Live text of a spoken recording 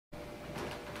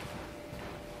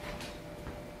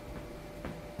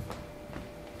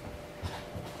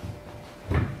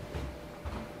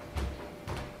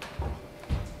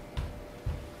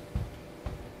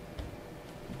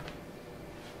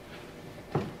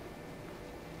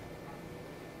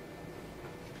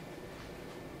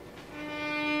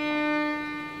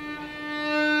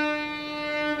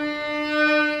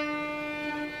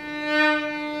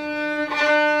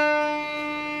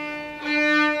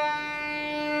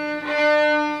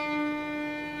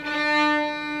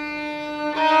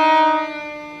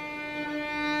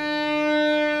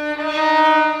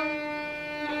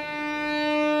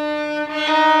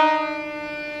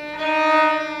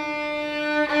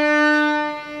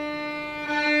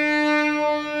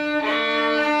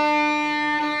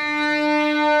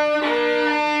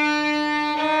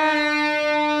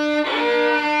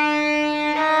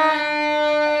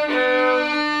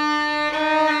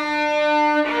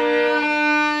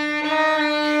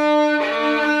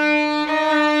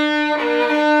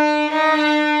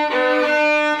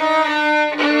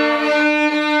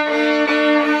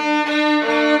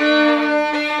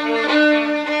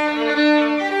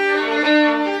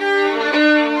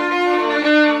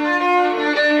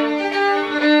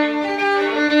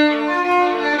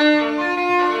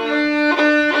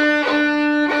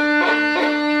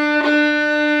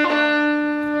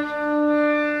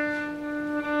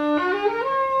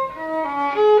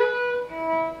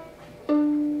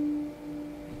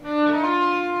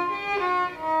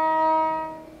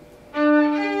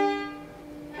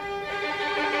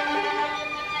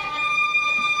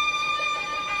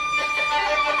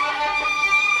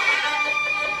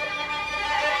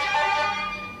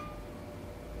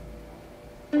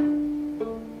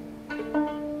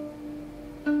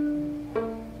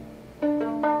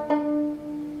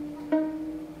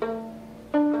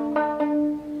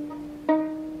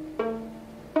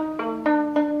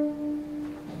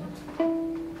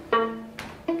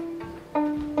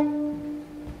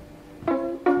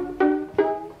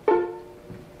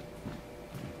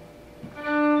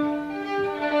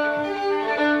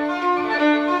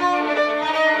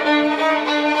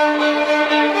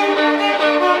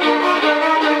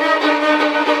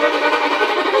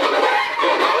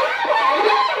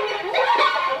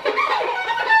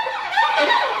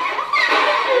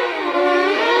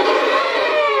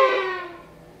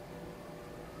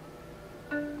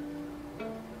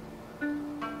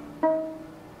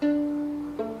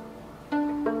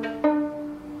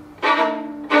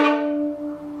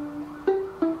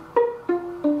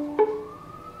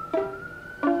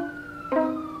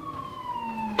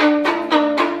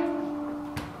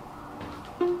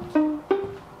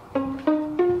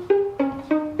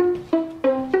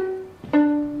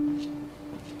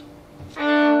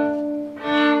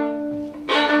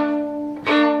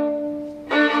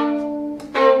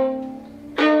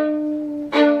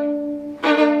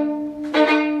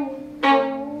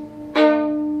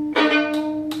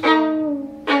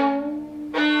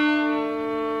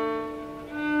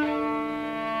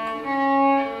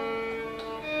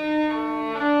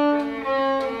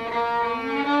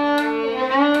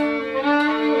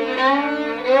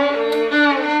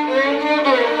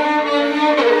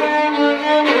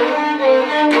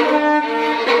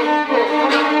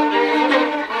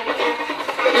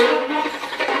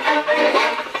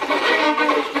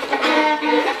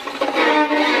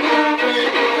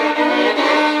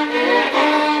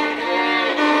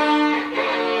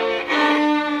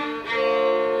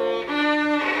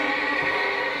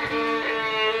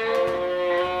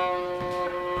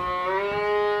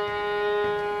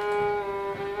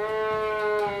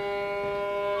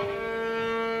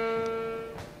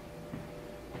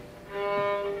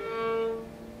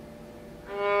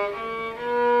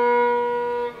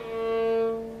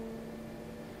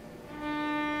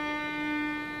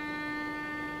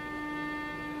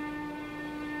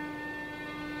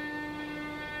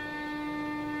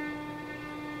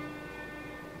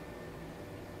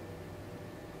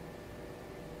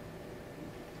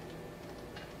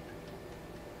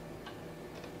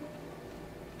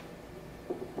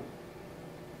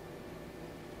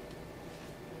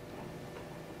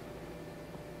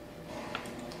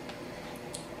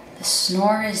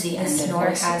snore is the end of snore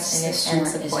voices. has in its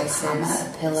ends of voices.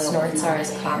 Snorts are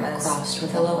as commas, crossed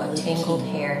with pillow of tangled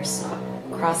hairs.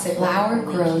 Cross it flower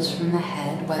grows from the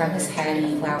head, from his head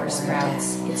a flower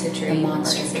sprouts. It's a dream, the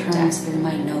monster turns through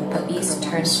my notebook. The beast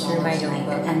turns through my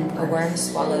notebook, and a worm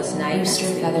swallows night. Rooster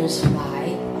feathers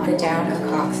fly. The down of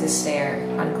cocks is fair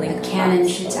on glint. A cannon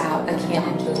shoots out. A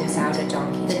cannon booms out a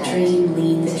donkey The tent. dream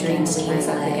leans The dream against leans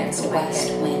my up leg. against The my west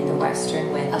head. wind. The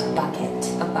western wind. A bucket.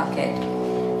 A bucket.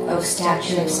 O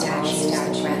statue of statues,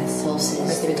 the breath pulses for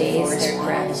the through days forest their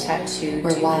breath walls, tattooed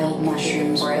where to wild the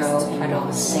mushrooms forest grow in puddles,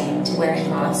 moss, saying to where the in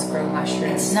people, moss grow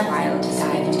mushrooms, it's nothing wild to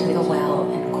dive into the well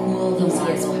and cool the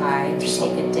easy as marble pie of to your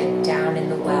take soul. a dip down in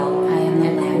the well. I am the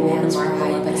and cool landman's the marble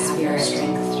bride, of but the have no spirit.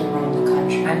 strength to roam the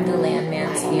country. I'm the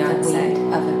landman's I am the fiancé. weight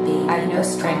of a baby, I've no but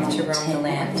strength to gone roam the tin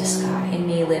land. of the sky. In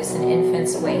me lives an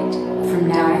infant's weight. From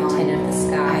now Dying on, tin of the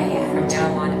sky. I am From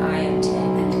now on, I am tin.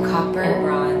 And copper And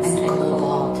bronze and and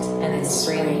cobalt and then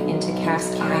spring into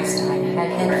cast iron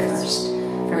head first.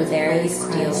 From there the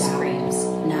steel screams,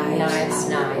 knives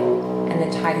nigh, and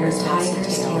the tiger's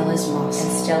tail is mossy.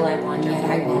 and still I wander And yet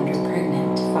I wander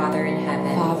pregnant. Father in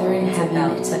heaven, Father in heaven,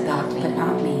 belt, it's a belt, but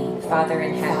not me. Father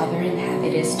in heaven, Father in heaven,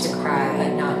 it is to cry,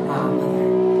 but not mom.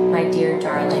 mother. My dear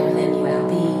darling, then will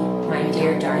be. My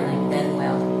dear darling, then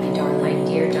will. My darling, My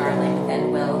dear darling,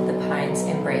 then will the pines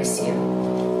embrace you.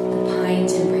 the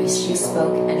pines embraced She you.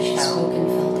 spoke and She fell. spoke and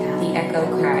fell down. The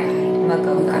echo cried,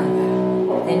 Magoga.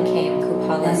 Then came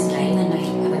Kupala's Then came the night,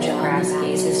 night when the grass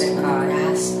gazes at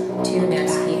God. Two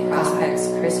Nevsky prospects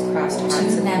crisscrossed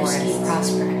hearts of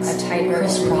forest. A tightrope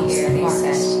through the air they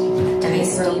set, and the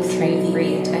steam train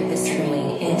breathed a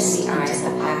hissingly into the eyes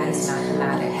of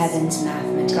heaven's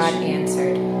mathematics. God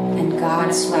answered, and God on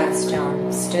a flat spoke.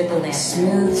 stone stood the landman.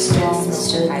 Smooth stone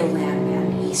stood the pipe.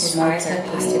 landman. He His smoked eyes a are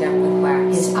pipe. pasted up with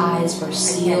wax. His eyes were I can't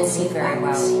sealed see with very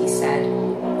wax. well, he said.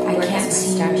 I Where can't has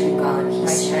see my statue you, gone, he my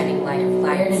said. shining light of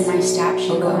lights? Where did my statue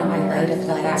go, Alone my on light earth, of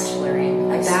a lights?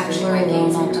 bacheloring, A bachelor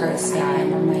alone on earth, I sky.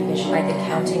 hammer my vision. By the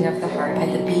counting of the heart, By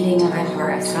the beating of the time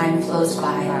heart, flows time flows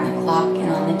by, on the clock and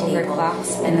on the Over table,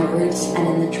 clocks and the on the roots table. and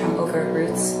in the trunk. Over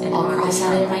roots and I'll on the cross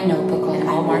out in trunk. my notebook all And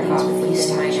my I'll mark meetings off with you,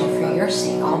 within my statue. For notebook your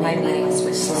sake, all I'll my make meetings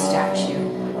with slow. the statue.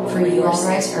 For For you, your I'll sake.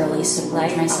 rise early, submerge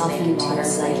Like, myself I'll make into it a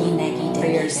to leggy, neggy, For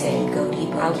your deggy, sake, goaty,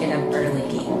 I'll get up early,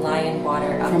 lie in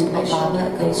water up From to my Palava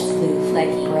shoulder. goes floof,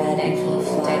 Leggy, bread and neggy, full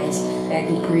flies.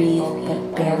 beggy, You breathe, bulgy,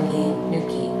 but barely.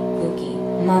 Nookie, bookie.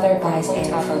 Mother buys Full air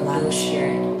top for of blue lunch.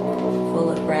 spirit. Full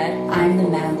of bread. I'm the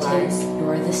full of mountain, flies.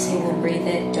 you're the You will sand. breathe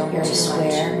it, don't You're a too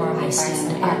square, much. Mommy, I buy some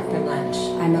stand air up. for lunch.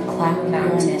 I'm a cloud, I'm a you're a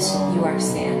mountain, missile. you are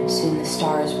sand. Soon the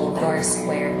stars will You're back.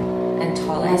 square and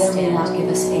tall I Mother will stand. not give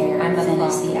us air, I'm a thin bomb,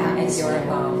 as the and you're a atmosphere.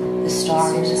 bomb. The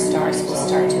stars, Soon the stars will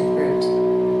start to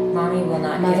fruit. Mommy will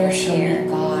not Mother, give us show air. me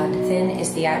God. Thin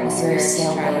is the You're a atmospheric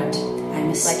sailboat. stratum. I'm a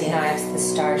Like skiff. knives, the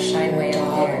stars shine You're way a up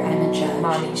dog. there. I'm a judge.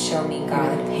 Mommy, show me You're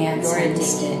God. the pants. You're a I'm the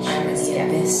dinghy. stitch. I'm You're the the skiff.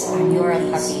 abyss. I'm You're the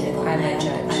a peace. puppy. You're the I'm a land.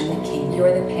 judge. I'm the king.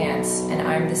 You're the pants, and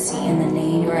I'm the sea. In the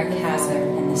name You're of a the chasm, Father,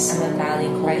 and the I'm Son, a valley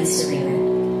and the quite Holy serene.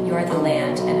 Spirit. You're the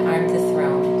land, and I'm the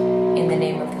throne. In the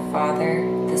name of the Father,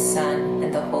 the Son,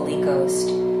 and the Holy Ghost.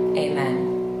 Amen.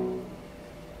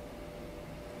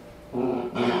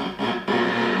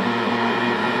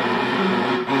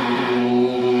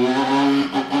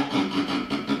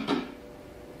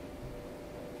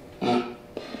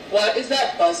 What is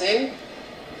that buzzing?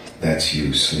 That's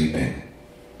you sleeping.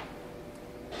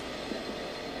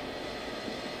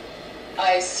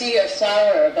 I see a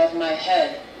flower above my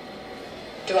head.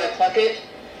 Do I pluck it?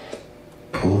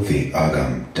 Pull the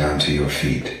agam down to your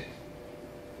feet.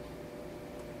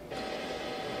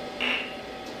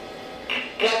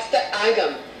 What's the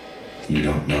agam? You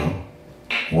don't know?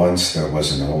 Once there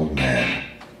was an old man.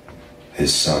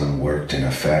 His son worked in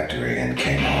a factory and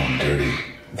came home dirty.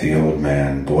 The old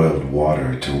man boiled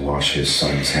water to wash his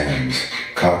son's hands.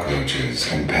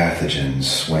 Cockroaches and pathogens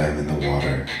swam in the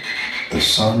water. The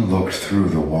son looked through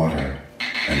the water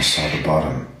and saw the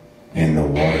bottom. In the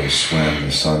water swam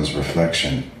the son's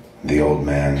reflection. The old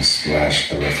man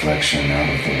splashed the reflection out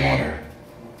of the water.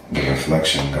 The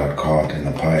reflection got caught in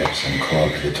the pipes and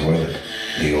clogged the toilet.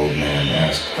 The old man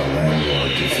asked the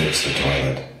landlord to fix the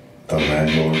toilet. The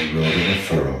landlord wrote in a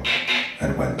furrow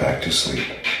and went back to sleep.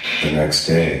 The next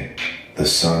day, the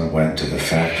son went to the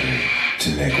factory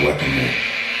to make weaponry.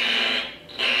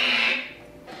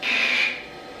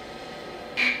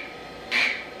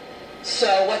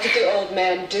 So what did the old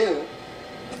man do?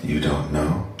 You don't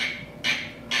know?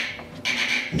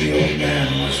 The old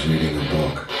man was reading a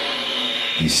book.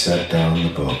 He set down the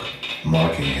book,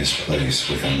 marking his place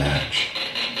with a match.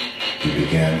 He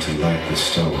began to light the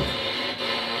stove.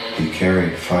 He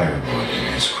carried firewood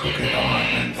in his crooked arm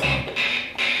and thought,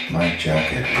 my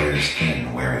jacket wears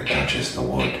thin where it touches the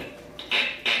wood.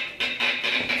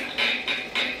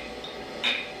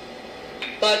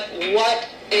 But what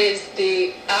is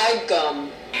the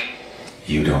agum?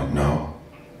 You don't know?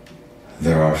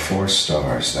 There are 4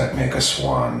 stars that make a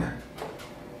swan.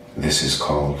 This is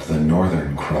called the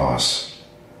Northern Cross.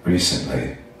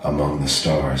 Recently, among the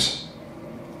stars,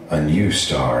 a new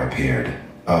star appeared,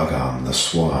 Agam the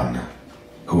Swan.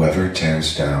 Whoever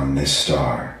tears down this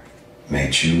star may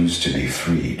choose to be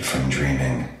freed from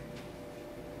dreaming.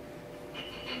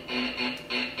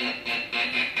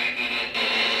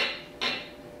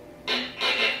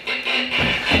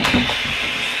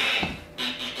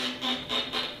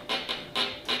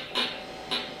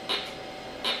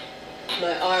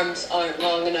 My arms aren't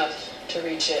long enough to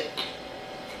reach it.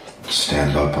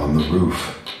 Stand up on the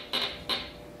roof.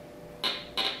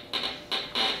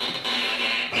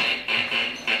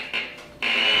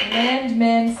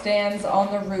 Landman stands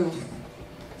on the roof.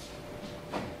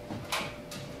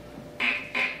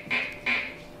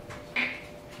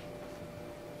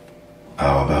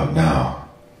 How about now?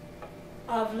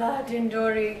 Avla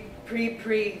Dindori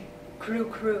Pri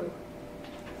Crew.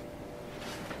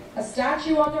 A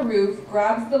statue on the roof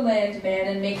grabs the landman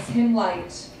and makes him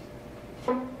light.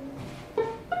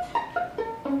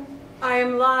 I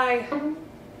am Lie.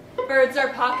 Birds are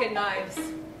pocket knives.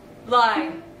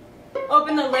 Lie.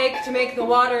 Open the lake to make the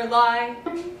water lie.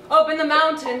 Open the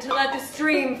mountain to let the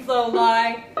stream flow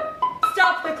lie.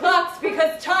 Stop the clocks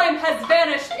because time has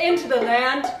vanished into the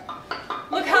land.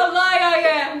 Look how lie I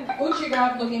am.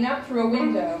 Uchigov looking up through a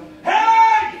window.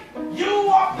 Hey! You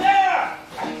up there!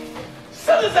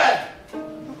 Citizen!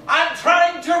 I'm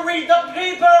trying to read the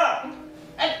paper!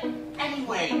 And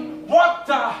anyway, what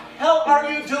the hell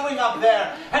are you doing up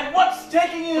there? And what's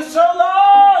taking you so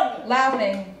long?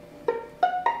 Laughing.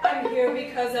 I'm here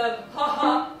because of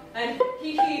ha-ha and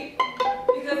hee-hee.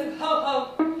 Because of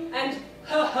ho-ho and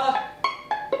ha-ha.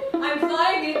 I'm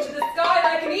flying into the sky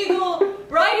like an eagle,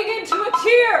 riding into a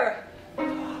tear.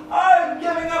 I'm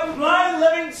giving up my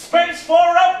living space for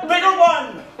a bigger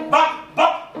one!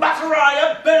 Batterai,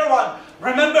 a bigger one!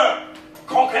 Remember,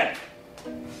 Koken,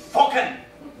 Foken,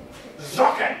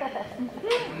 Zoken,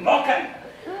 Moken.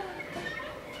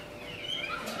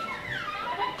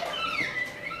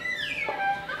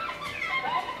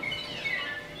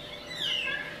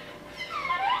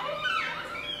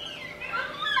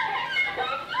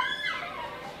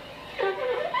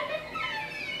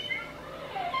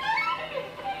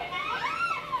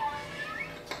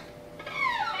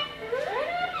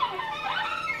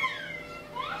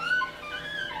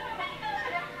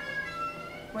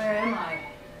 Where am I?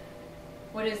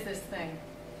 What is this thing?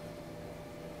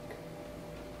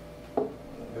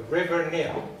 The river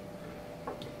Nile.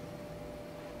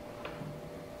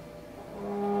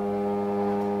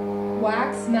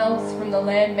 Wax melts from the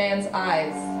landman's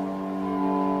eyes.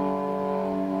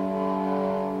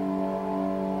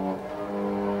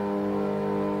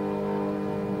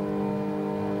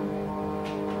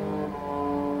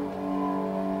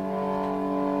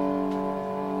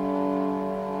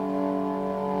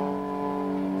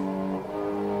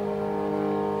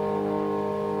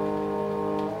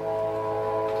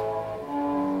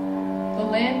 The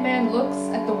landman looks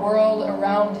at the world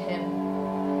around him.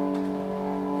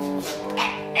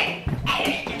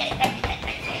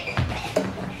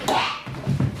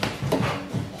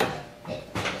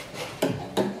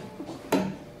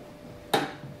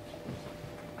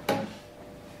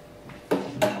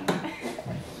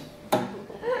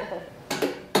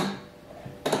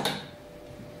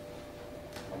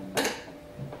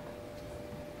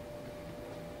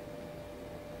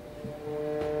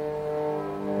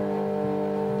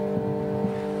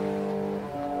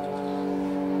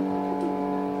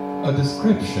 A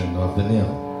description of the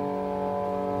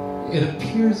Nile. It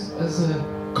appears as a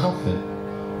coffin,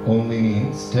 only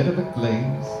instead of a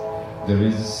glaze, there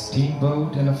is a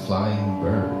steamboat and a flying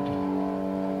bird.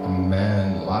 A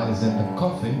man lies in the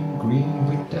coffin, green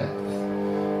with death.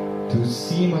 To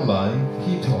seem alive,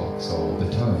 he talks all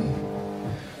the time.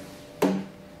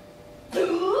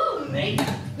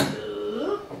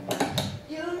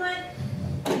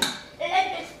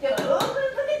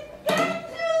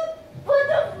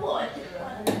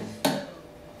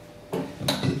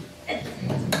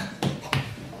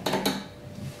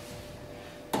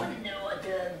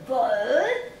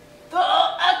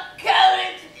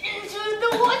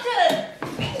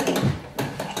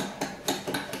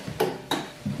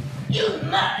 You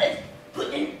must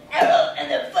put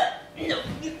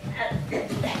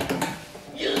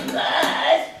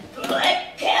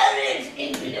carrots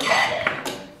into the water.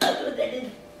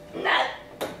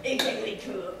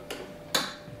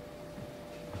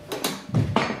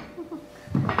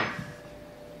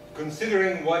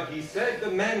 Considering what he said, the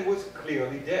man was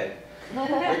clearly dead.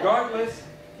 Regardless,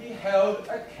 he held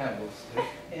a candlestick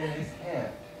in his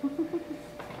hand.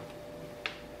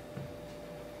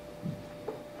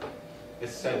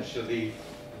 Essentially,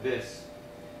 this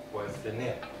was the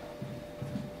nip.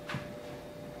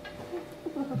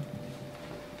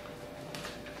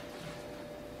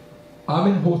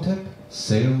 Amenhotep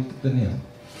sailed the Nile.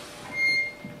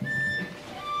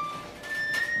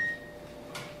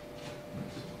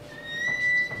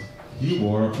 He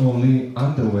wore only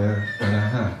underwear and a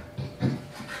hat. A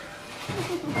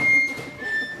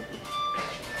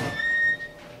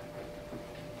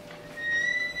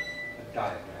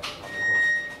diagram on the hook.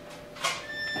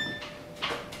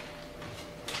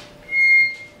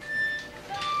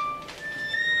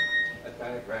 A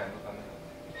diagram on the hook.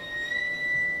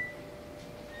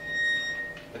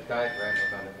 The diagram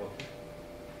was on the book.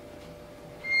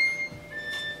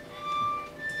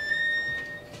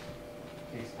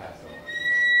 Please pass on.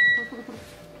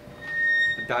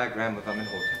 The diagram of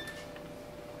Amenhotep.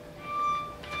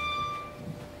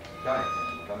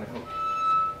 Diagram of Amenhotep.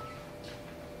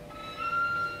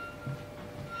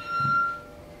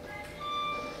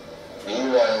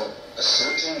 Meanwhile, a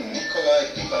certain Nikolai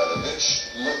Ivanovich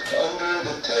looked under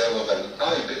the tail of an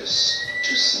ibis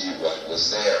to see what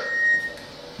was there.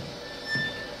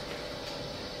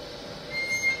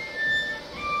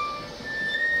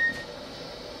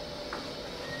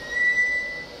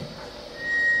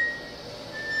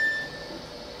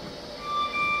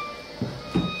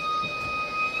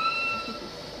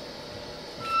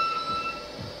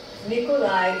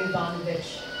 Nikolai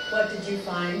Ivanovich, what did you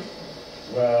find?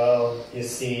 Well, you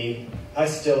see, I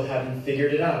still haven't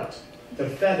figured it out. The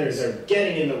feathers are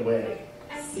getting in the way.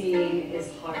 Seeing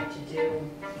is hard to do.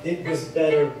 It was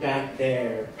better back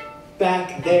there.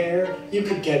 Back there, you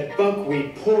could get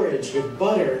buckwheat porridge with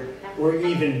butter, or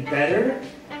even better,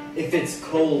 if it's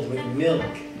cold with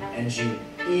milk and you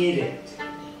eat it.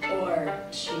 Or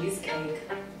cheesecake,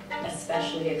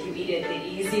 especially if you eat it the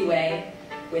easy way,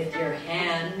 with your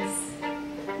hands.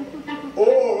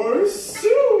 Or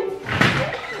soup!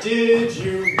 Did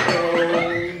you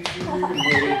know to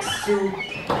make soup?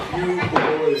 You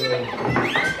boil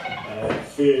and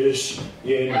fish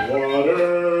in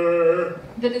water.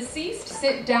 The deceased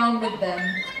sit down with them.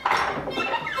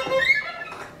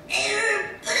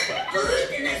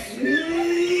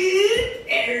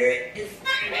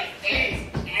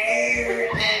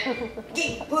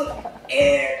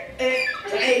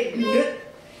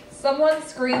 Someone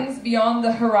screams beyond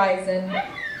the horizon.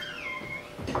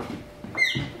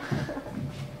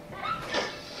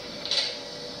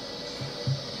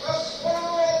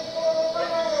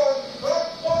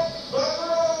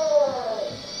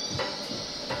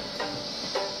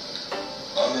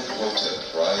 Amenhotep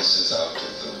rises out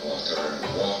of the water and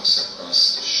walks across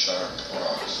the sharp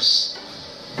rocks.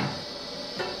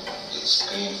 It's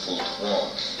painful to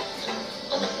walk, and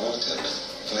Amenhotep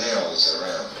flails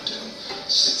around and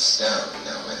sits down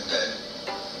now and then.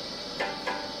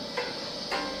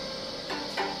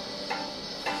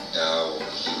 Now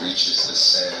he reaches the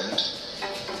sand,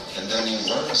 and then he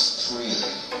runs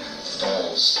freely and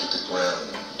falls to the ground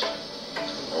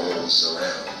and rolls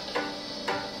around.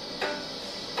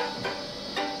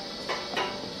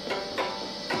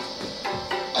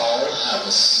 I'll have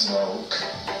a smoke,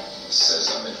 says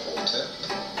Amenhotep.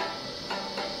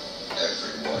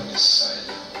 Everyone is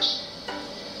silent.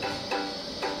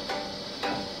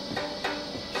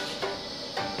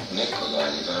 Nikolai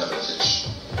Ivanovich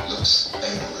looks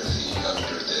angrily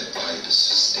under the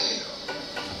ibis's tail.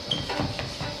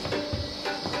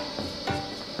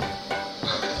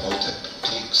 Amenhotep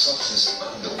takes off his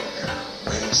underwear,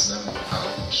 wrings them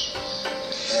out,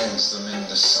 and hangs them in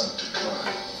the sun to dry.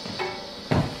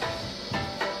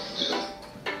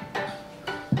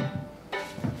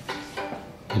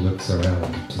 He looks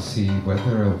around to see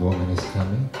whether a woman is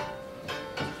coming.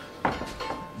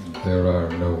 There are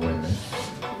no women.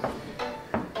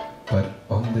 But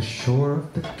on the shore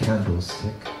of the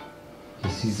candlestick, he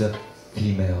sees a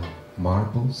female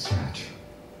marble statue.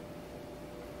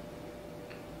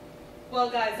 Well,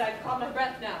 guys, I've caught my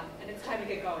breath now, and it's time to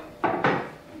get going.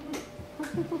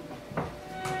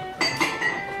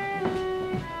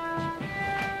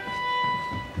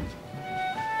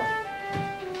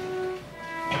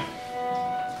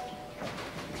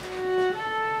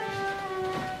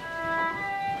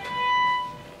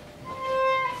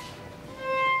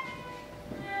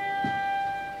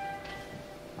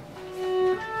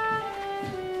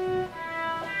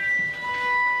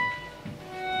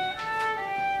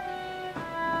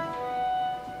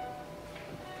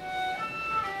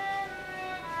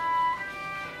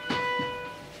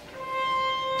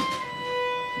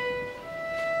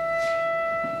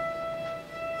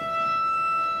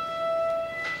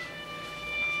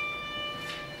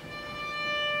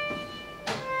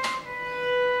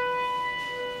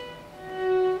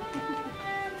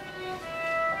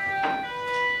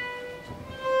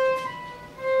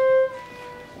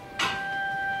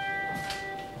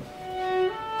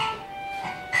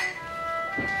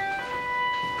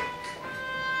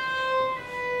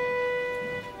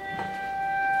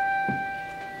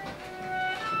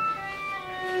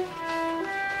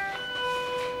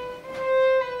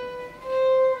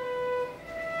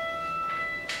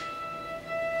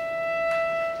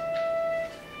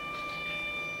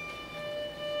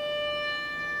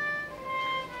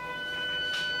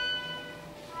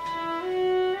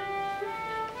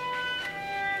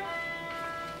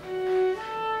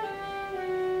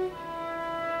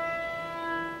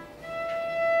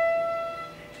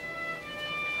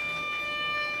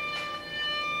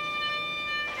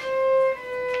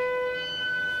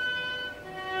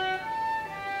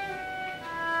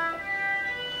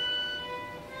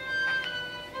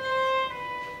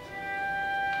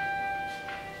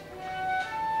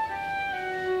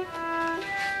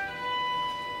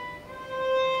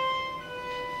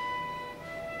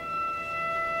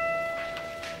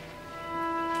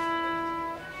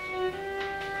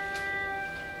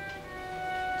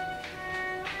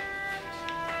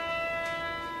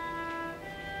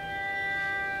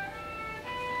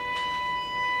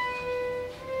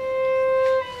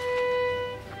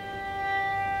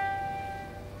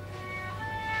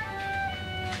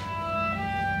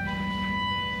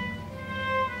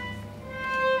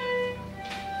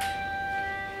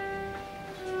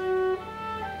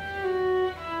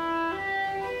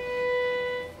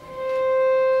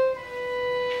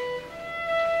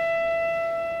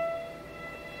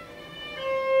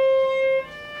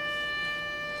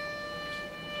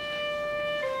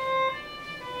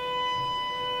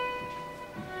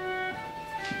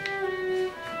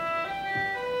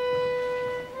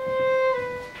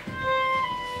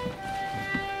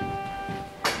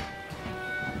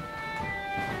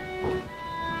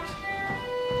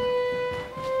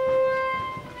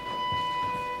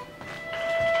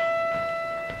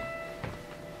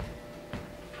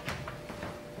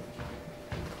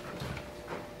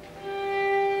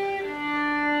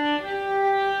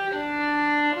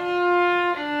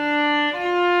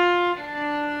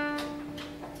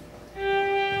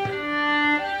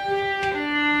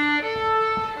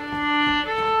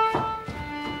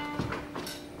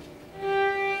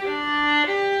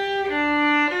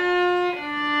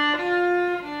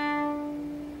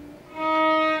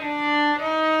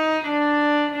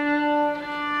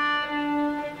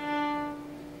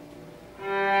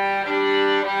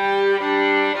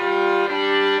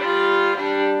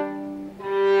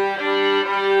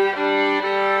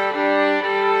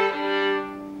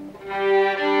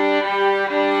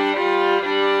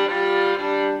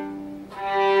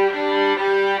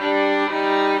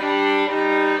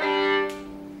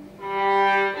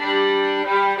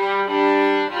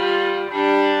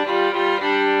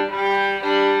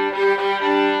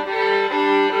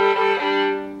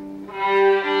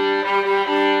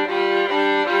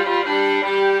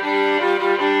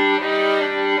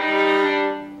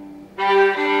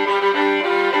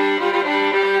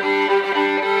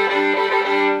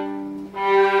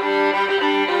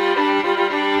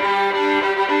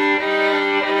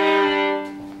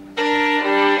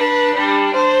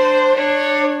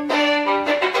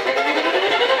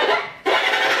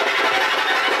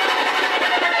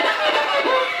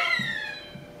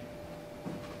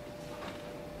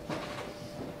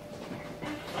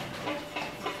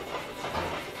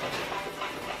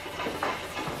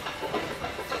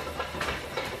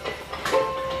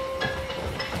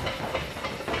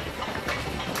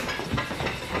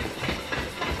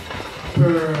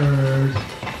 bird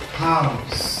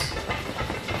house.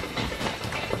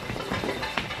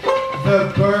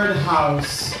 The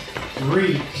birdhouse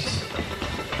reeked.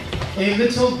 A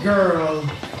little girl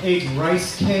ate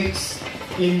rice cakes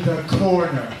in the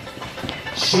corner.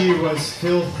 She was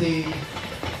filthy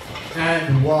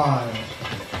and wild.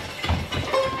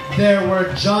 There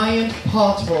were giant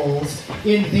potholes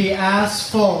in the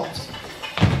asphalt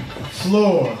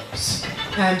floors,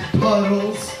 and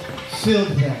puddles filled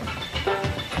them.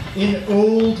 An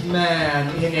old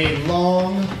man in a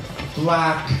long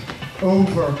black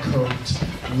overcoat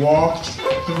walked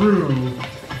through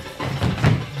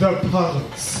the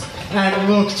puddles and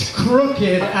looked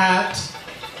crooked at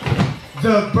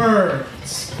the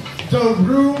birds. The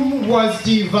room was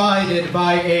divided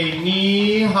by a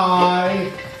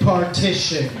knee-high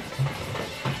partition.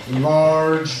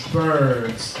 Large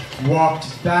birds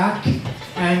walked back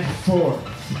and forth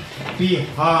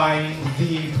behind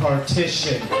the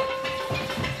partition.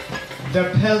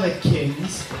 The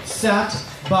pelicans sat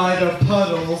by the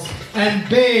puddles and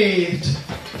bathed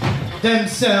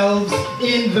themselves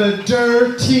in the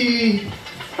dirty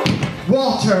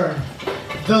water.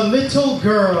 The little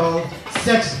girl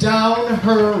set down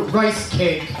her rice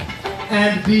cake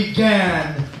and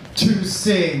began to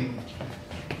sing.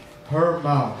 Her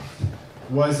mouth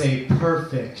was a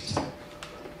perfect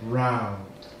round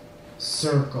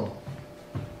circle.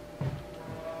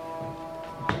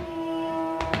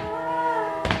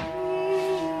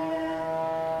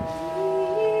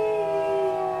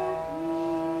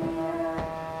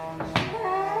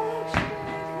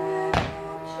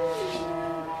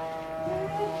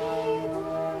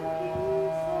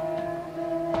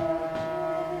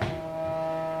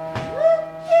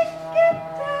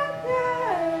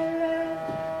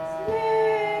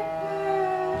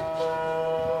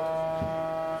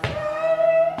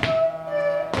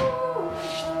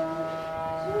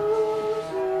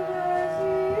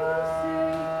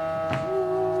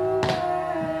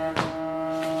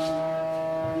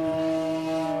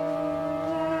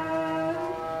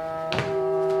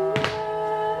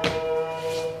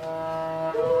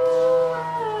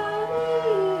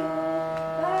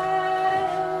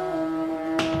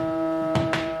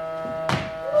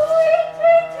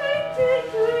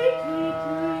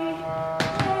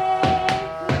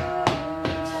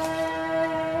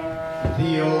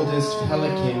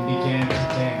 Pelican began to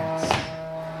dance.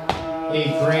 A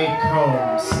gray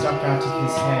comb stuck out of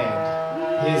his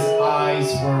head. His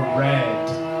eyes were red.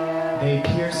 They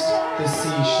pierced the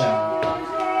seashell.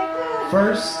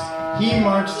 First, he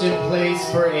marched in place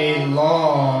for a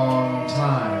long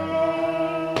time.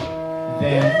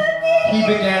 Then, he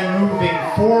began moving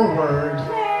forward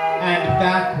and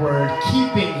backward,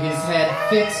 keeping his head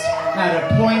fixed at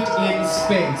a point in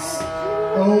space.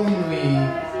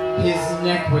 Only his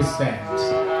neck was bent.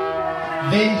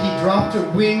 Then he dropped a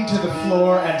wing to the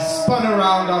floor and spun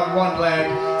around on one leg,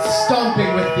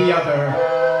 stomping with the other.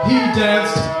 He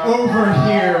danced over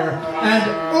here and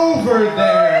over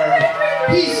there.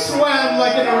 He swam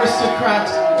like an aristocrat,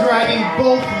 dragging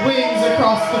both wings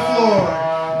across the floor.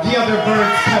 The other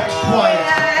birds kept quiet,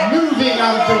 moving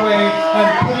out of the way and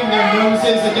putting their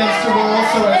noses against a wall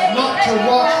so as not to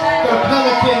watch the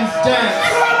pelicans dance.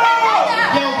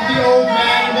 Yelled the old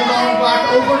man in the long black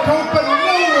overcoat, but no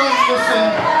one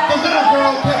listened. The little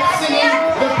girl kept singing,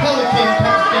 the pelican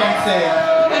kept dancing.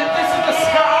 And this is the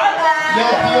sky?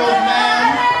 Yelled the old man.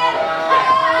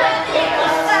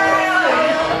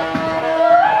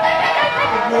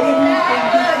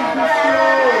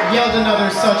 Yelled another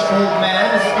such old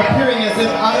man, appearing as if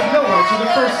out of nowhere to the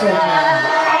first old man.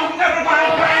 Oh, never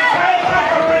mind, grandchild. I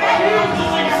already used to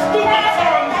sing stupid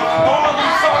songs. All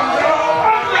these songs are all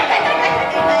ugly.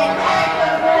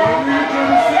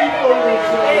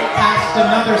 Asked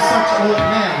another such old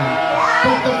man.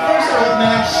 But the first old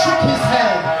man shook his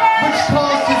head, which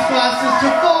caused his glasses to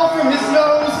fall from his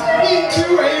nose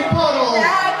into a puddle.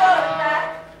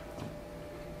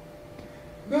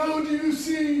 Now do you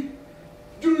see?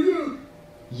 Do you?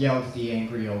 Yelled the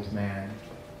angry old man.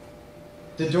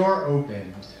 The door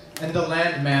opened, and the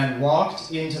landman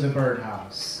walked into the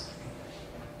birdhouse.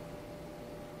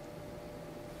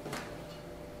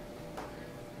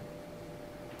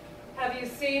 Have you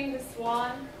seen the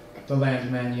swan? The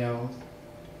landman yelled.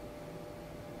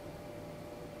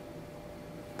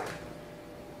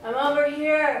 I'm over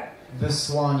here. The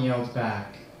swan yelled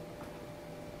back.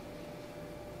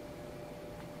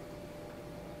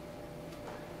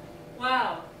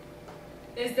 Wow.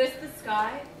 Is this the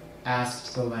sky?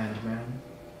 Asked the landman.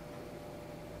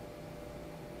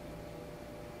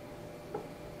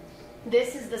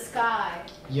 This is the sky.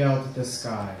 Yelled the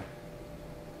sky.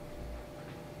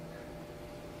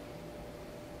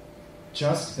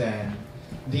 Just then,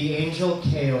 the angel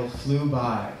Kale flew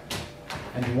by,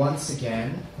 and once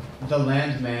again, the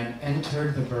landman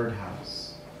entered the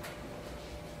birdhouse.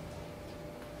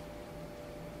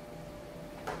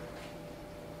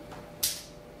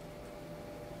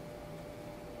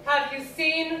 Have you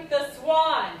seen the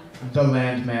swan? The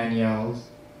landman yelled.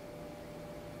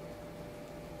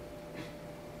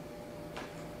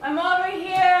 I'm over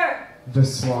here! The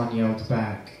swan yelled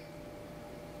back.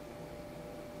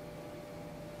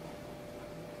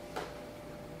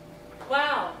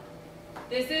 Wow,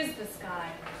 this is the sky.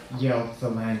 Yelled the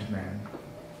landman.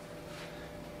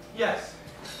 Yes.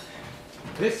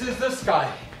 This is the sky.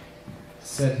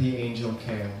 Said the angel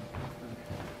Kale.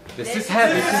 This is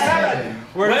heaven. This is heaven.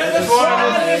 Where the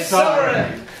swan is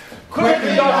sovereign.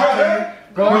 Quickly, daughter,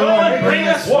 go and bring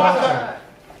us water.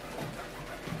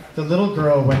 The little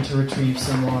girl went to retrieve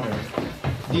some water.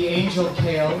 The angel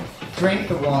Kale drank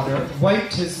the water,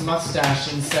 wiped his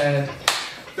mustache, and said,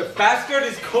 The bastard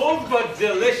is cold but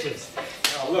delicious.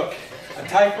 Now look, a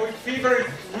typhoid fever is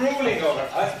ruling over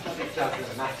us, but it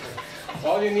doesn't matter.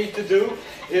 All you need to do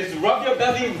is rub your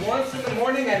belly once in the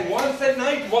morning and once at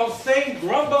night while saying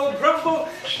grumble, grumble,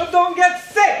 but don't get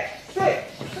sick, sick.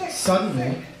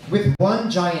 Suddenly, with one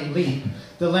giant leap,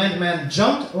 the landman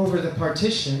jumped over the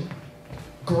partition,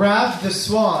 grabbed the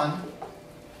swan,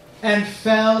 and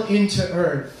fell into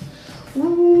earth.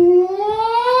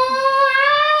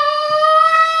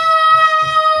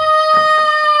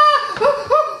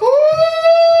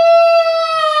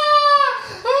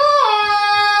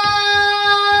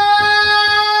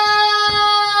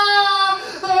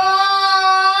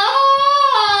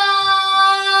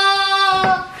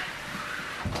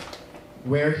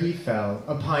 Where he fell,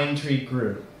 a pine tree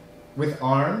grew, with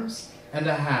arms and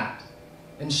a hat,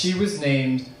 and she was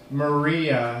named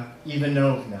Maria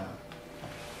Ivanovna.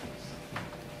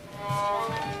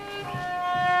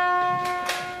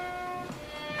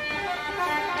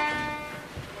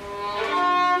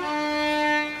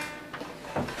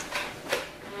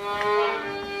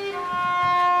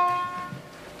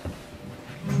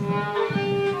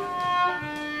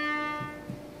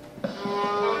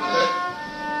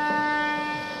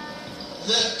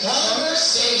 The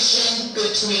conversation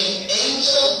between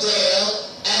Angel Dale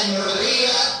and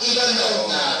Maria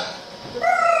Ivanovna.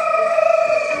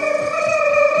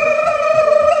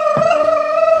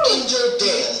 Angel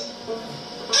Dale.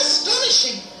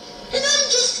 Astonishing. And I'm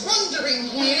just wondering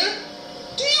here,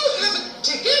 do you have a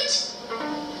ticket?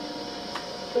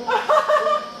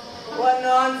 What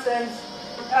nonsense.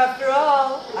 After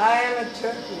all, I am a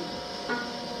turkey.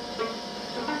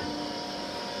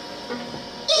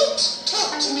 Don't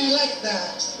talk to me like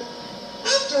that.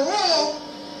 After all,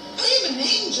 I am an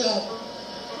angel.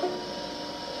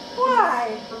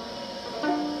 Why?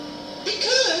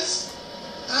 Because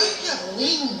I have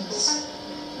wings.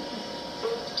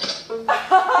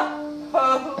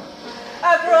 Oh,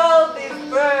 after all, these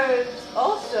birds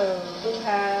also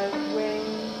have wings.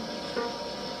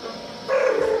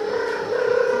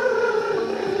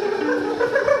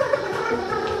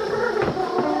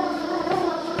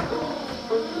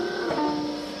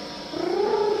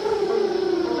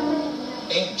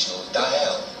 Angel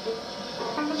Dial.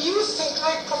 You think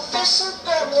like Professor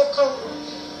Biblical.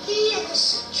 He and the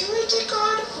security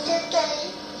guard of their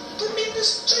day put me in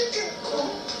this chicken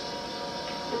coop.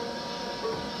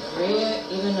 Maria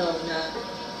Ivanovna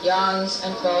yawns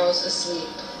and falls asleep.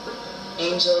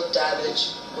 Angel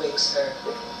Dabbage wakes her.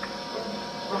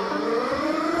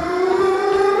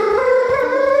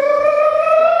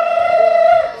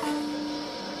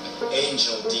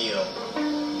 Angel Deal.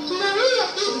 Maria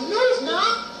Ivanovna,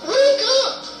 wake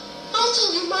up! I'll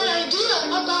tell you my idea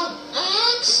about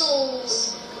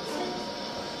axles.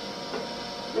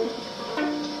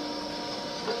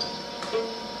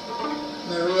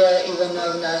 Maria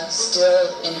Ivanovna still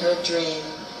in her dream.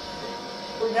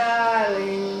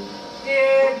 Darling,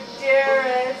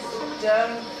 dearest,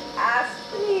 don't ask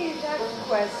me that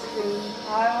question.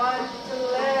 I want to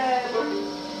live.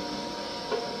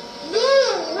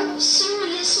 No,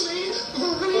 seriously,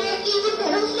 Maria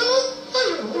Ivanovna, I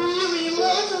really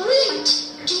love wheat.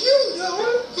 Do you know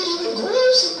it even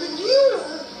grows in manure?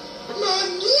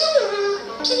 Manure?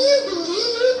 Can you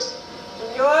believe it?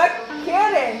 You're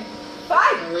kidding.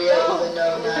 Fight. Maria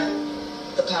Ivanovna,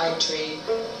 the pine tree.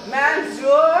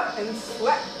 Manure and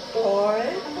sweat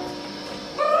pouring.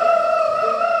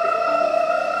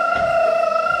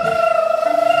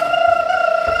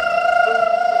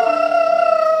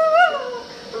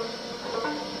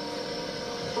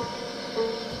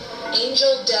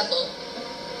 Angel Devil.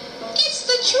 It's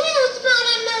the truth,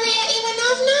 Madame Maria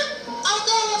Ivanovna.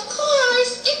 Although, of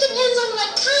course, it depends on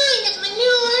what kind of manure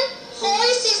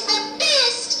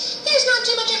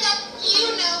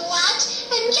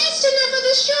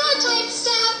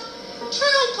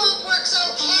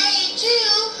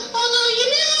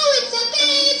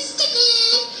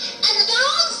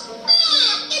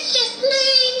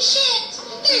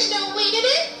don't wait in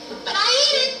it, but I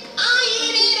ate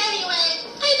it anyway.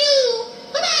 I do.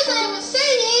 But as I was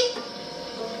saying...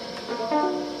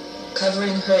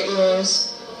 Covering her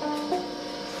ears.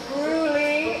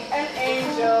 Truly an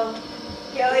angel.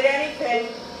 Yell at anything.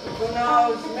 Who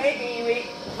knows, maybe you eat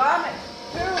vomit,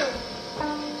 too.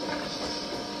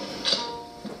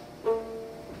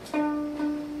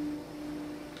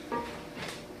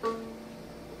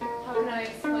 How can I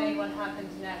explain what happened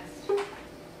next?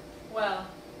 Well,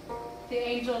 the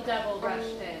angel devil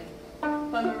rushed in,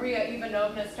 but Maria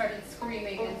Ivanovna started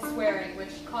screaming and swearing,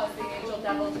 which caused the angel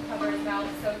devil to cover his mouth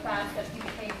so fast that he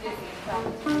became dizzy and fell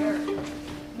into the earth.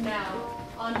 Now,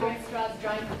 Andrei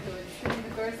Strasdreinkaku is shooting the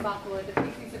Gersmacher, the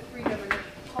species of freedom, and the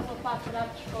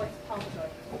Hoffenbach Schwartz Palmador.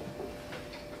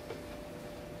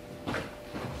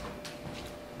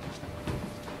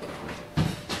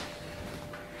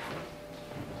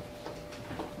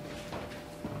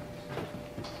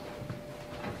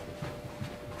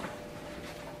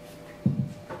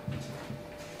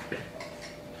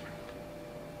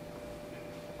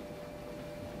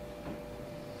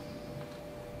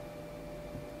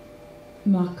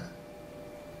 Mak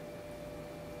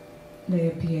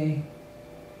LAPA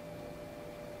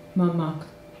Mamak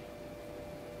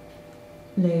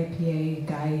LAPA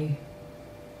Gai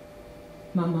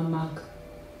Mamamak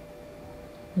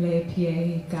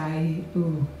LAPA Gai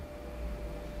U.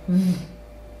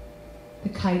 The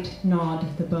kite gnawed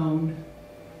the bone.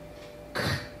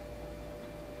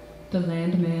 The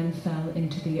landman fell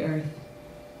into the earth.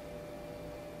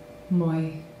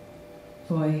 Moi,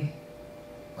 voi,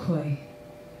 koi.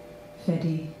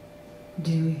 Fedi,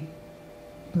 Dewey,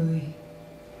 Bui,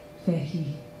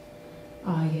 Fehi,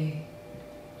 Aye,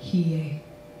 Hie,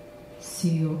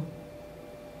 Sio,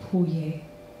 Puye,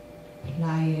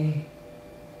 Playe,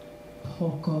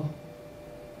 Poko,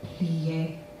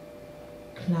 Plie,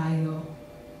 Clayo,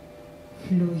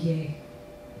 Fluye,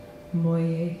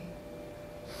 Moye,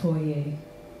 Foye,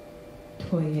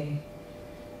 Toye,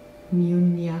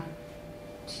 Munya,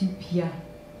 Tupia,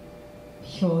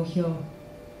 Hyo-hyo,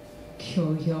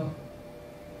 Kyo-yo,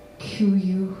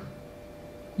 Kyu-yu,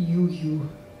 Yu-yu,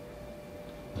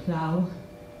 Plow,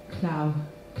 Clow,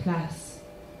 Class,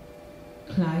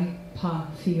 Klai, Pa,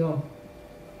 Fio,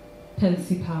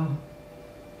 Pelsipau,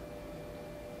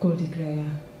 Goldigrea,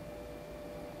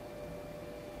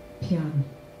 Pian,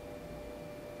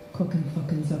 Cookin'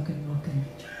 fucking zuckin' mockin'.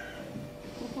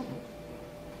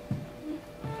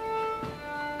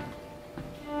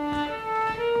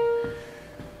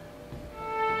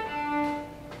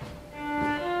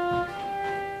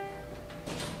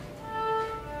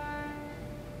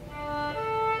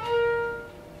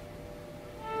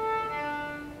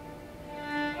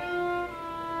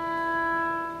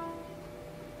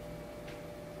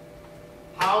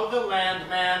 How the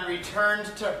landman returned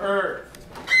to Earth.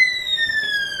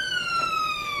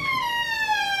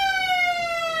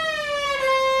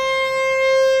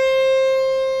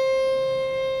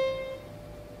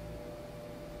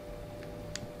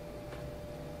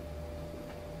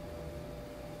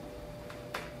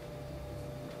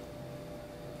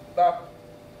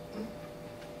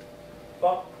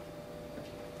 Bop.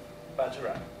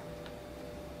 Bajara.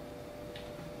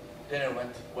 Dinner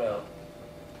went well.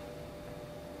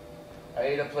 I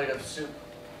ate a plate of soup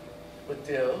with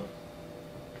dill,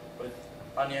 with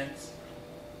onions,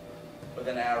 with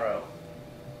an arrow,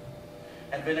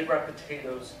 and vinaigrette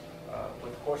potatoes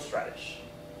with horseradish.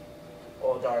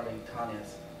 Oh, darling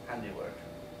Tanya's handiwork.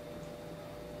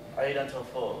 I ate until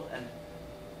full and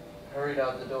hurried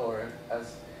out the door,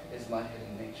 as is my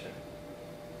hidden nature.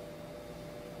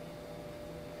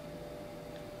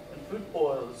 When food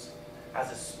boils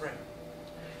as a spring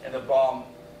in the bomb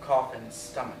coffin's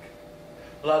stomach,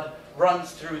 blood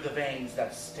runs through the veins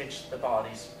that stitch the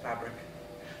body's fabric.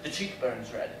 The cheek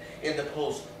burns red in the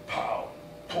pulse, pow,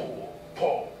 po,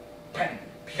 po, pen,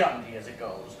 piandi as it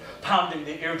goes, pounding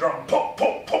the eardrum, po,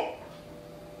 po, po.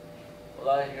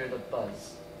 Will I hear the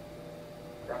buzz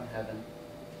from heaven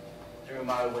through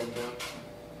my window?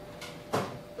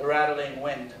 The rattling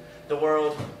wind, the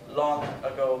world long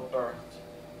ago birthed.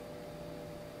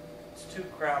 It's too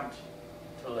cramped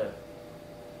to live.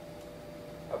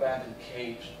 Abandoned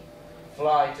cage,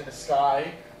 fly to the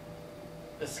sky,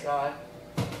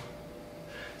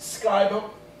 sky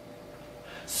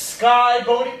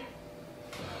boating,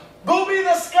 booby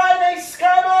the sky may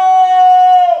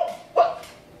skybo! What?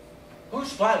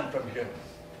 Who's flying from here?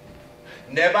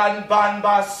 Neban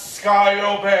banba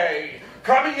skyo bay.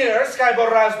 Coming here, skybo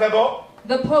razbebo.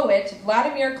 The poet,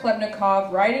 Vladimir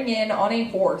Klebnikov, riding in on a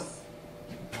horse.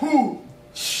 Poo,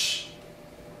 shh,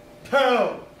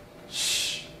 pel,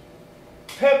 shh,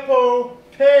 pepo,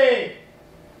 Hey!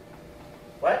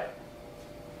 What?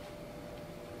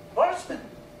 Horseman?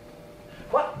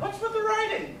 What's with the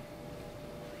riding?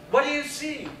 What do you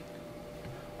see?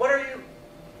 What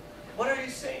are you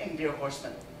saying, dear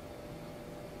horseman?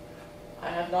 I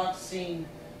have not seen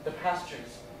the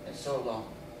pastures in so long.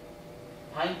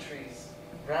 Pine trees,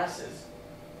 grasses.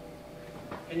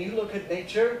 Can you look at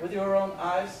nature with your own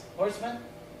eyes, horseman?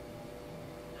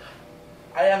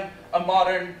 I am a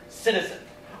modern citizen.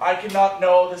 I cannot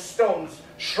know the stones,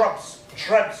 shrubs,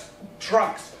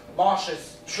 trunks,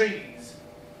 marshes, trees.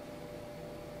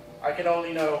 I can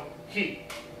only know he,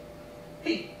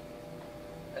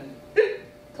 and he.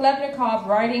 Klebnikov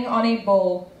riding on a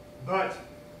bull. But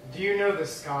do you know the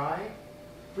sky,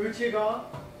 Butyagon?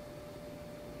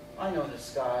 I know the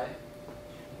sky.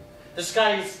 The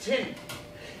sky is tin.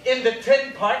 In the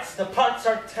 10 parts, the parts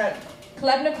are 10.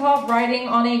 Klebnikov riding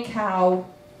on a cow.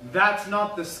 That's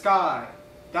not the sky.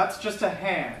 That's just a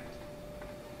hand.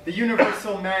 The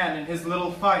universal man in his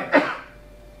little fire.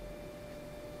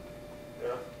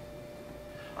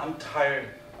 I'm tired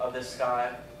of the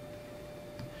sky.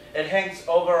 It hangs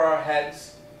over our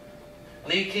heads,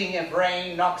 leaking if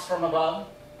rain knocks from above.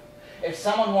 If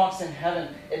someone walks in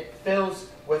heaven, it fills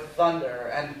with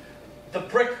thunder, and the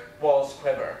brick walls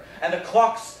quiver, and the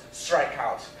clocks strike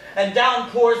out, and down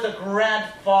pours the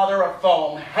grandfather of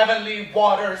foam, heavenly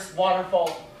waters,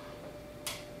 waterfall.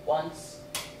 Once,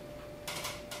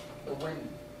 the wind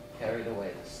carried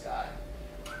away the sky.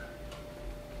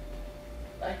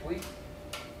 Like wheat,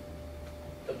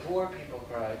 the poor people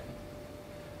cried.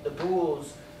 The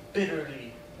bulls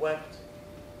bitterly wept.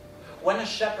 When a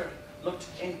shepherd looked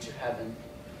into heaven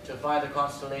to find the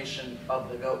constellation of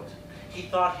the goat, he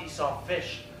thought he saw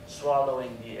fish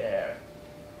swallowing the air.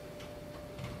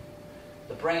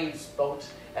 The brain's boat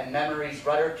and memory's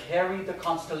rudder carried the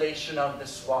constellation of the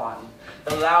swan.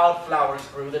 The loud flowers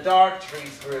grew, the dark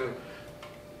trees grew.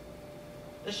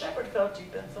 The shepherd fell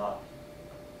deep in thought.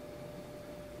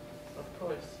 Of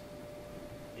course,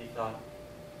 he thought,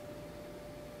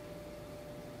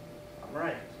 I'm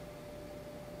right.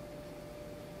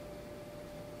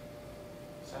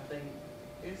 Something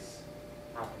is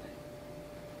happening.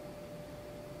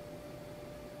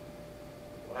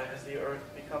 Why has the earth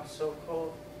become so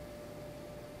cold?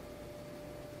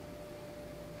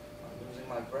 I'm losing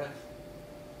my breath.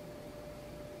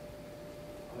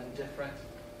 I'm indifferent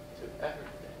to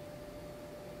everything.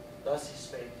 Thus he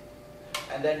spake,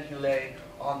 and then he lay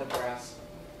on the grass.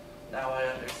 Now I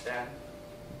understand.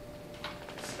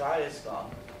 The sky is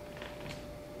gone.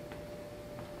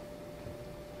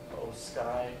 Oh,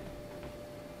 sky,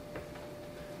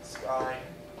 sky,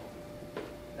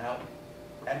 now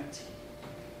empty,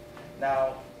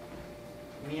 now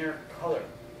mere color.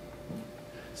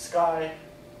 Sky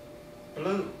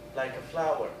blue like a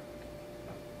flower,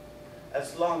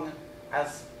 as long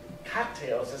as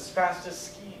cattails, as fast as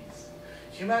skis.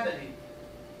 Humanity,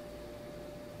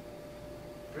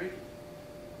 breathe.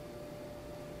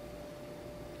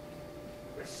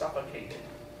 We're suffocated.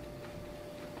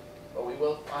 But we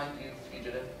will find you,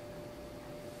 fugitive.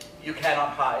 You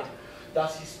cannot hide.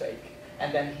 Thus he spake,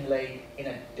 and then he lay in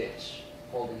a ditch,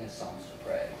 holding his sons to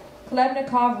pray.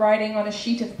 Klebnikov writing on a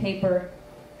sheet of paper.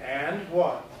 And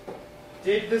what?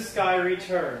 Did the sky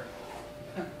return?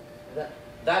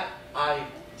 That I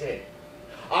did.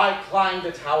 I climbed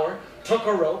the tower, took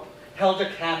a rope, held a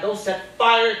candle, set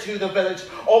fire to the village,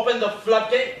 opened the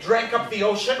floodgate, drank up the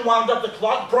ocean, wound up the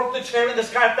clock, broke the chair, and the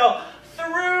sky fell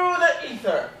through the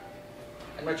ether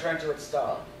and returned to its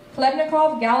star.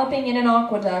 Klebnikov galloping in an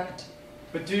aqueduct.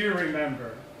 But do you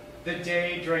remember? The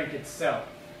day drank itself.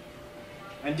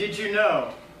 And did you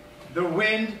know? The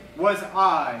wind was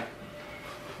I.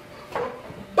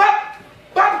 Basarai!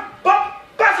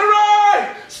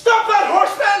 Stop that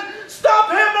horseman!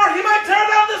 Stop him or he might tear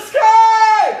down the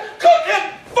sky! Cookin',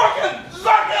 fucking,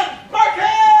 zuckin',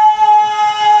 fucking!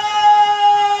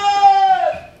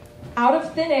 Out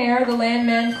of thin air, the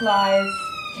landman flies,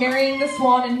 carrying the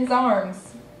swan in his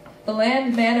arms. The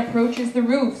landman approaches the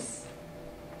roofs.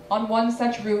 On one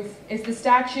such roof is the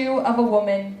statue of a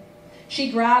woman.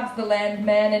 She grabs the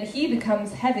landman and he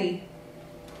becomes heavy.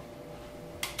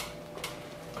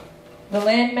 The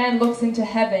landman looks into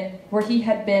heaven, where he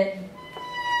had been.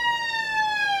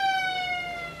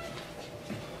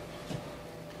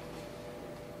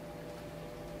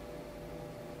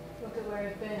 Look at where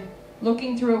I've been.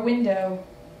 Looking through a window.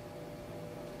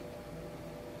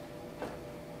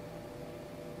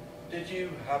 Did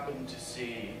you happen to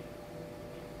see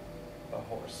a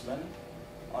horseman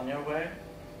on your way?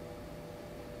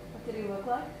 What did he look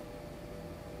like?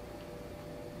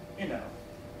 You know,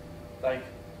 like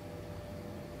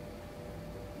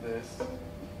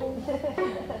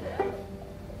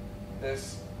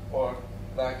this or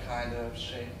that kind of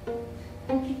shape.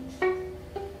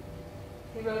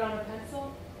 He wrote on a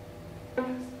pencil?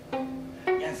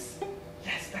 Yes,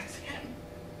 that's him.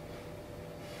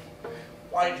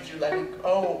 Why did you let him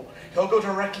go? He'll go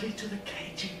directly to the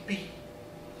KGB.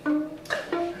 I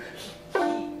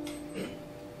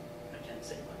can't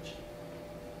say much.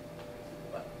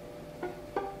 But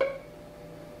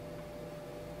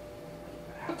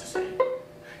I have to say,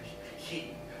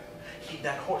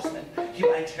 that horseman, he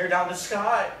might tear down the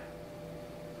sky.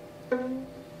 The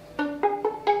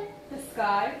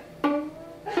sky?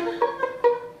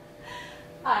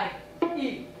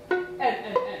 I-E-N-N-N.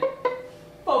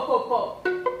 Po-po-po.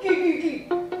 Ki-ki-ki.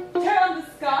 Tear down the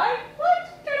sky? What?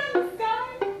 Tear down the sky?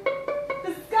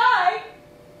 The sky?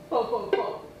 Po-po-po.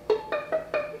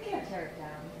 You can't tear it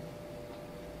down.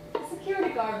 The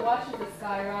security guard watches the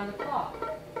sky around the clock.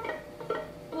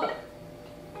 Look,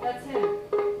 that's him.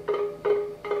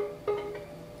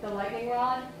 The lightning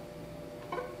rod?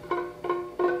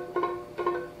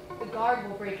 The guard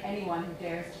will break anyone who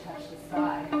dares to touch the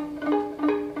sky. Do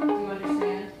you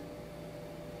understand?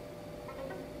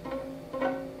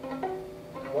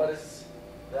 What is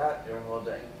that you're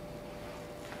holding?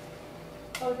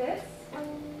 Oh, this?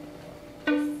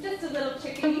 This is just a little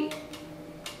chickadee.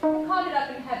 I caught it up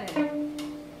in heaven.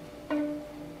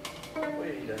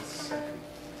 Wait a second.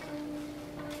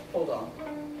 Hold on.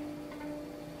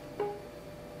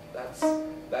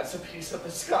 That's a piece of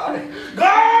the sky.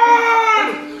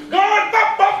 Guard! Guard!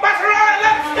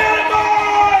 Let's get it,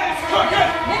 boys!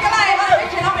 Nikolai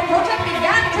Ivanovich and Omenhotep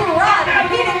began to run,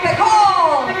 repeating the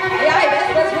call. The ibis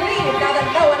was relieved now that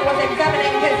no one was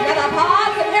examining his nether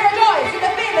paws and he rejoiced in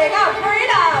the feeling of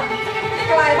freedom.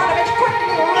 Nikolai Ivanovich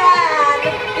quickly ran.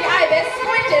 The ibis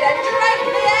squinted and drank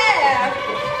the air.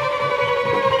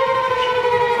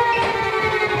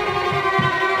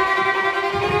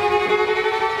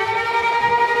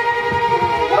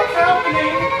 What's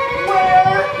happening?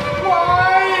 Where?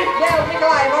 Why? Yelled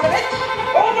Nikolai Ivanovich.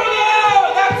 Over there!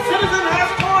 That citizen has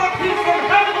torn a piece from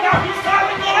heaven. Now he's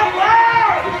trying to get up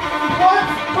there! What?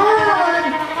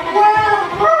 Burn! Where?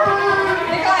 Burn!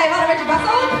 Nikolai Ivanovich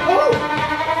bustled. Oh!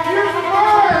 Here's the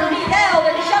burn! He yelled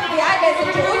and shoved the ibis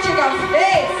into Uchigov's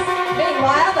face.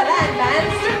 Meanwhile, the landman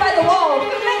stood by the wall,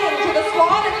 clinging to the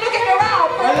swan and looking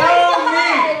around for a place to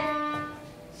hide.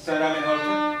 Sir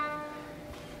Amenhotep,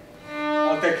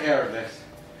 I'll take care of this.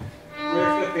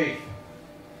 Where's the thief?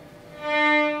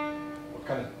 What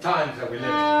kind of times are we living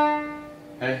in?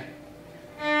 Hey?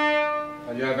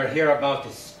 Did you ever hear about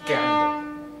this scandal?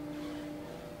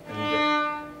 And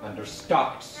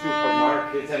understocked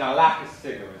supermarkets and a lack of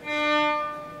cigarettes.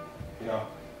 You know,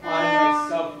 I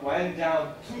myself went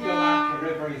down to the Lapa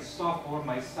River and saw for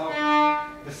myself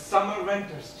the summer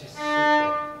renters just sit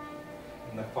there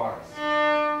in the forest.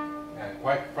 And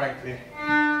quite frankly,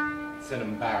 it's an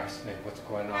embarrassment what's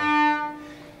going on.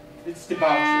 It's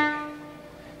debauchery.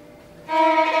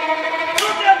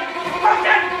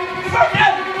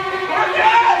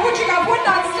 Uchigov would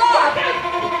not stop.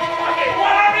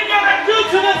 What are we gonna do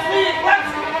to this thief? Let's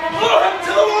glue him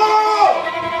to the wall!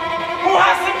 Who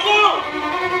has the glue?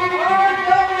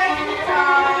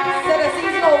 Said a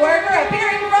seasonal worker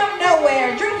appearing from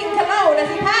nowhere, drinking cologne as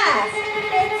he passed.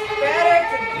 It's better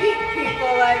to beat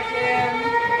people like him.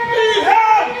 Beat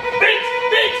him! Beat!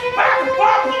 Back!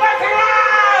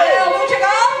 Yelled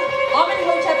Uchigov.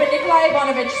 Amenhotep and Nikolai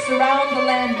Ivanovich surround the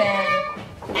landman.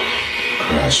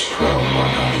 Crash Pro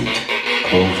Margarit.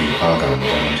 Pull the Hagan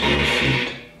down to your feet.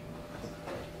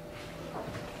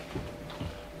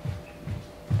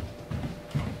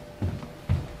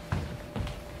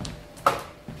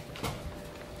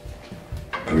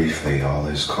 Briefly, all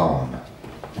is calm.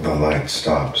 The light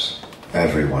stops.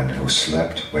 Everyone who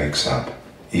slept wakes up.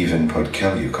 Even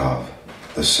Podkelyukov,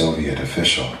 the Soviet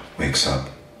official, wakes up.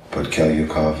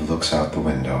 Podkelyukov looks out the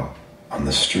window. On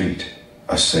the street,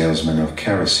 a salesman of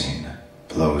kerosene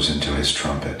blows into his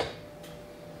trumpet.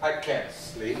 I can't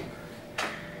sleep.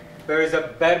 There is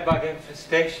a bedbug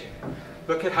infestation.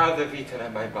 Look at how they've eaten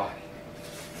at my body.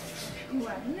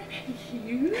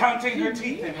 Counting her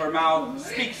teeth in her mouth,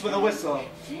 speaks with a whistle.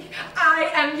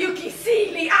 I am Yuki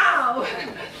C. Liao.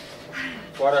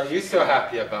 What are you so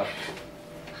happy about?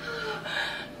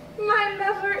 My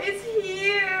lover is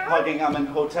here. Hugging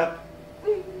Amenhotep.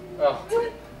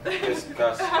 Oh,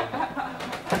 disgusting.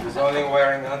 He's only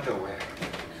wearing underwear.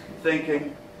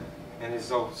 Thinking. And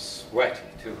he's all sweaty,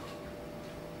 too.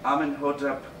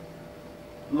 Amenhotep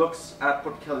looks at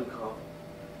Podkelyukov.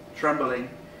 Trembling,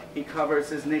 he covers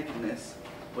his nakedness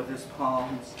with his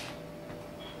palms.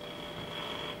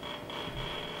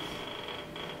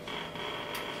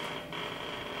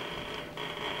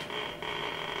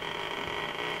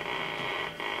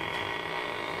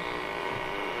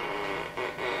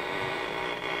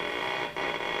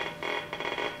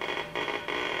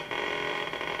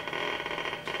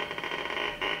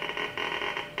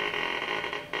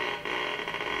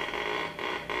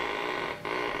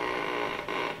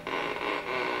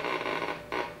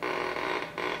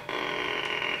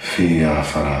 Fia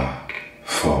fara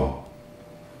fo.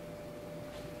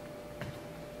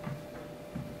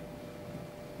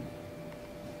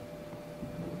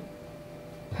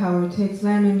 Power takes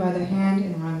Landman by the hand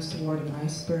and runs toward an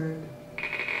iceberg.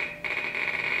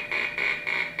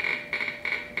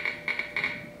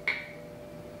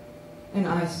 An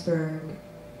iceberg.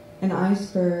 An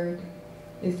iceberg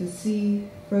is the sea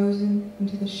frozen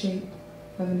into the shape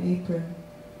of an apron.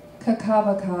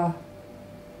 Kakavaka.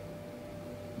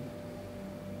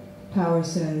 Power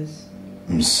says,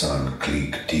 Msan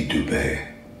klik di dube.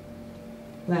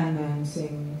 Landman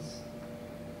sings,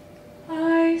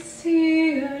 I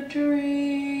see a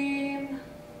dream.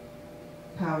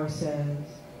 Power says,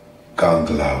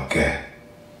 Ganglauke.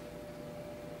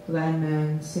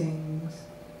 Landman sings,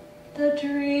 The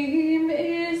dream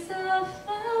is a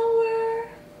flower.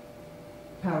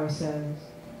 Power says,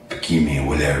 Pekimi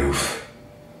wileruf.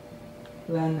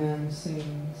 Landman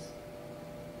sings,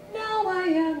 Now I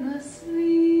am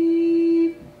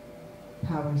asleep.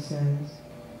 Power says,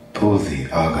 Pull the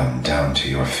agam down to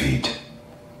your feet.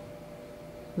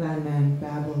 Landman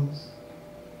babbles,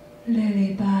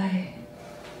 Lily bye.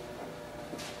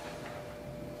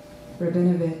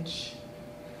 Rabinovich,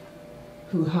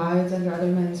 who hides under other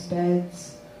men's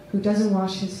beds, who doesn't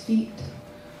wash his feet,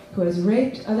 who has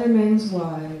raped other men's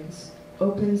wives,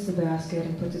 opens the basket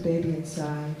and puts a baby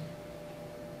inside.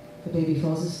 The baby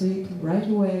falls asleep right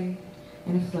away,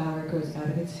 and a flower grows out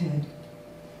of its head.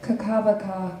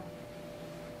 Kakavaka.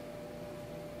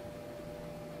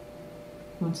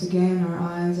 Once again our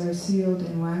eyes are sealed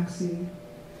and waxy.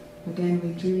 Again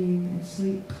we dream and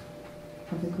sleep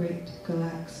of the great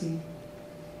galaxy.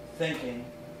 Thinking.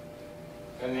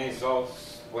 And he's all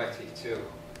sweaty too.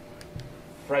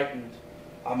 Frightened,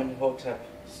 Amenhotep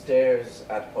stares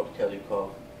at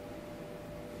Podkelikov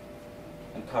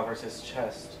and covers his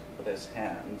chest with his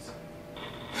hands.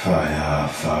 Fia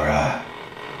fara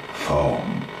fo.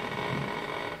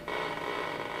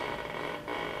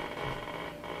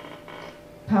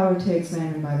 Power takes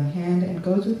Landman by the hand and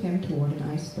goes with him toward an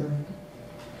iceberg.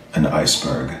 An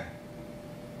iceberg.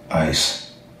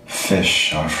 Ice.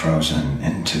 Fish are frozen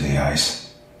into the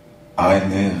ice. I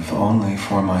live only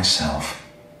for myself.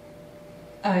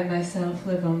 I myself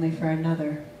live only for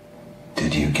another.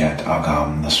 Did you get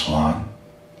Agam the swan?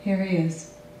 Here he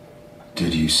is.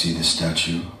 Did you see the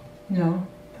statue? No.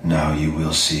 Now you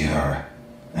will see her,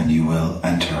 and you will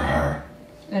enter her.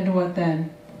 And what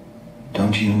then?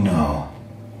 Don't you know?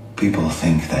 People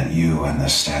think that you and the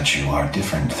statue are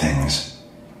different things,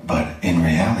 but in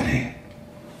reality,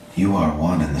 you are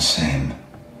one and the same.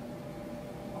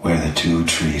 Where the two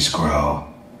trees grow,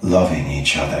 loving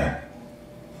each other,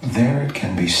 there it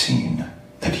can be seen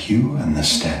that you and the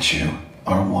statue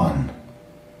are one.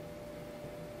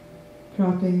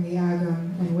 Dropping the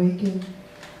agam and waking,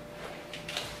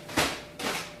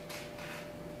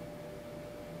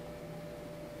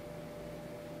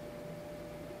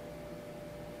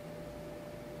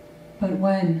 But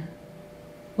when?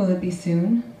 Will it be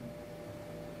soon?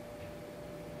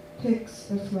 picks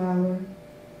a flower.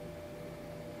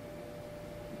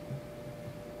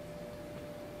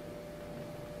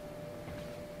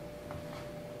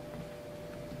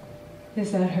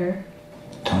 Is that her?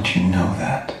 Don't you know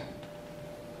that?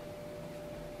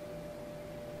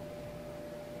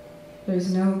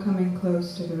 There's no coming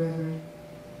close to the river.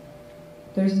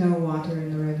 There's no water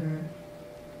in the river.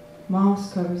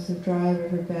 Moss covers the dry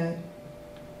river bed.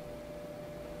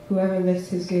 Whoever lifts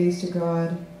his gaze to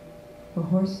God, a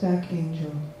horseback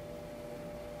angel.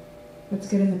 Let's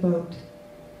get in the boat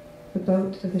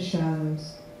of the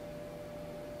shallows.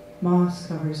 Moss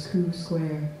covers Coup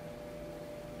Square.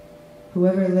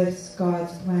 Whoever lifts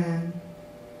God's plan,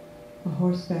 a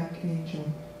horseback angel.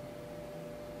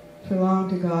 For long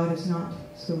to God is not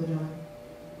Suladon.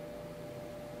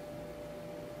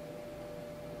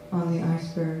 On the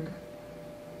iceberg,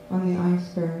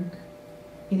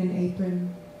 in an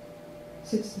apron,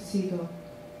 sits the seagull.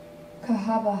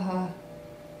 Kahabaha.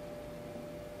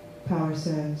 Power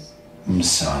says.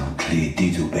 Msan kli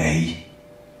didubei.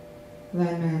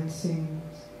 Landman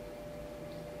sings.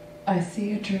 I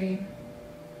see a dream.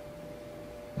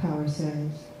 Power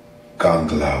says.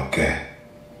 Ganglauke.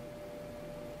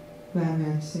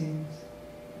 Landman sings.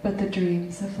 But the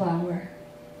dream's a flower.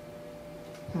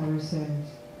 Power says.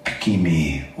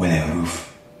 Pikimi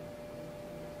wileruf.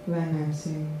 Landman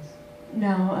sings.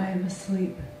 Now I am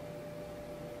asleep.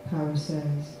 Power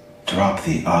says. Drop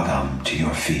the agam to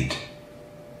your feet.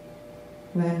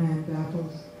 Landman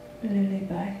babbles.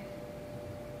 Lilibai.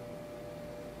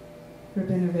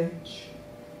 Rabinovich,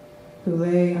 who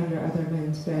lay under other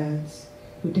men's beds,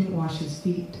 who didn't wash his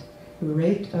feet, who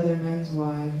raped other men's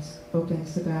wives,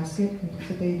 opens the basket and puts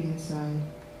the baby inside.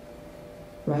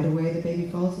 Right away the baby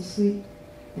falls asleep,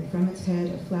 and from its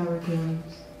head a flower grows.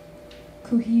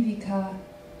 Kuhivika.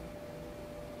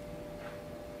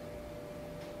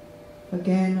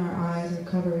 Again our eyes are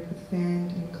covered with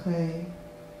sand and clay.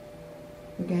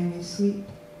 Again we sleep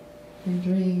and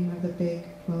dream of the big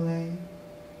Malay.